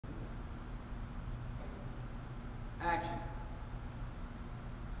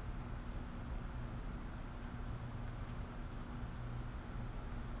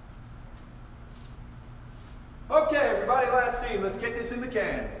Okay, everybody, last scene. Let's get this in the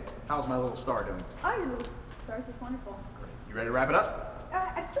can. How's my little star doing? Oh, your little star's just wonderful. Great. You ready to wrap it up?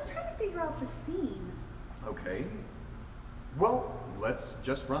 I'm still trying to figure out the scene. Okay. Well, let's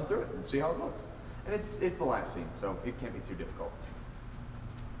just run through it and see how it looks. And it's the last scene, so it can't be too difficult.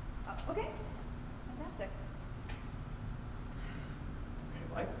 Okay. Fantastic.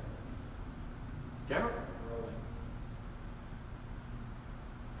 Okay, lights. Camera. Rolling.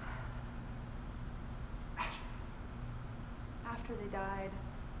 Action. After they died,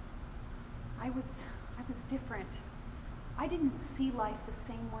 I was different. I didn't see life the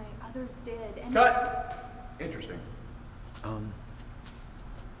same way others did. And Cut! Interesting.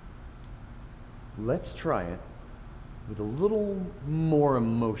 Let's try it with a little more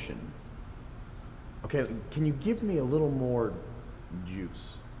emotion. Okay, can you give me a little more juice?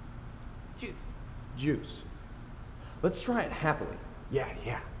 Juice. Juice. Let's try it happily.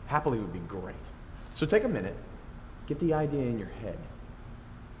 Yeah, happily would be great. So take a minute, get the idea in your head,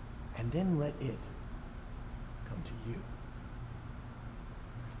 and then let it come to you.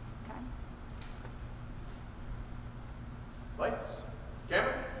 Okay. Lights,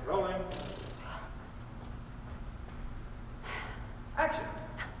 camera, rolling. Action.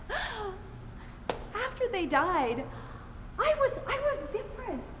 After they died, I was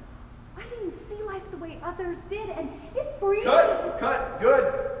different. I didn't see life the way others did, and it breathed. Cut,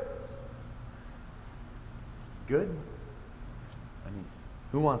 good. Good? I mean,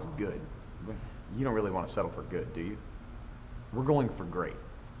 who wants good? You don't really want to settle for good, do you? We're going for great,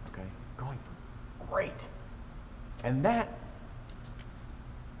 okay? Going for great. And that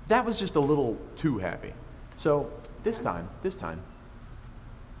was just a little too happy. So this time,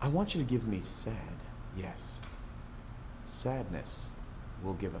 I want you to give me sad. Yes. Sadness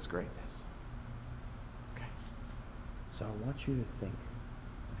will give us greatness. Okay. So I want you to think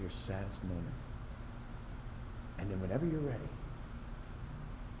of your saddest moment. And then whenever you're ready,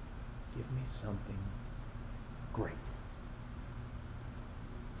 give me something great.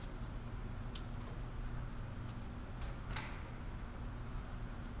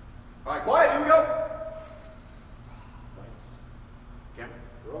 All right, quiet, here we go. Lights, camera,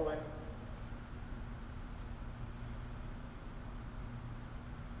 rolling.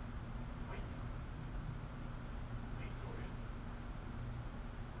 Wait for it.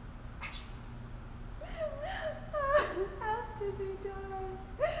 Action. After they died,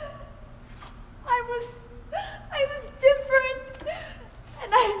 I was different,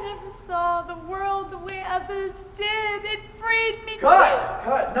 and I never saw the world the way others did. It freed me.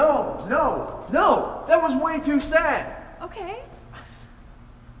 Cut! No! That was way too sad. Okay.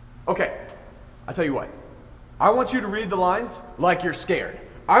 Okay, I tell you what. I want you to read the lines like you're scared.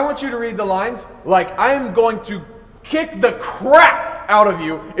 I want you to read the lines like I am going to kick the crap out of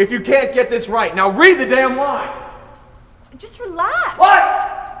you if you can't get this right. Now read the damn lines. Just relax. What?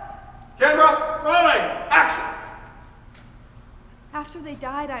 Camera, rolling, action. After they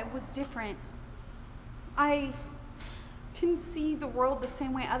died, I was different. I didn't see the world the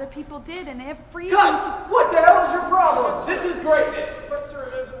same way other people did, and it freed me. Cut! What the hell is your problem? This is greatness.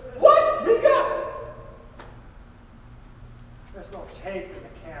 What? Speak up. There's no tape.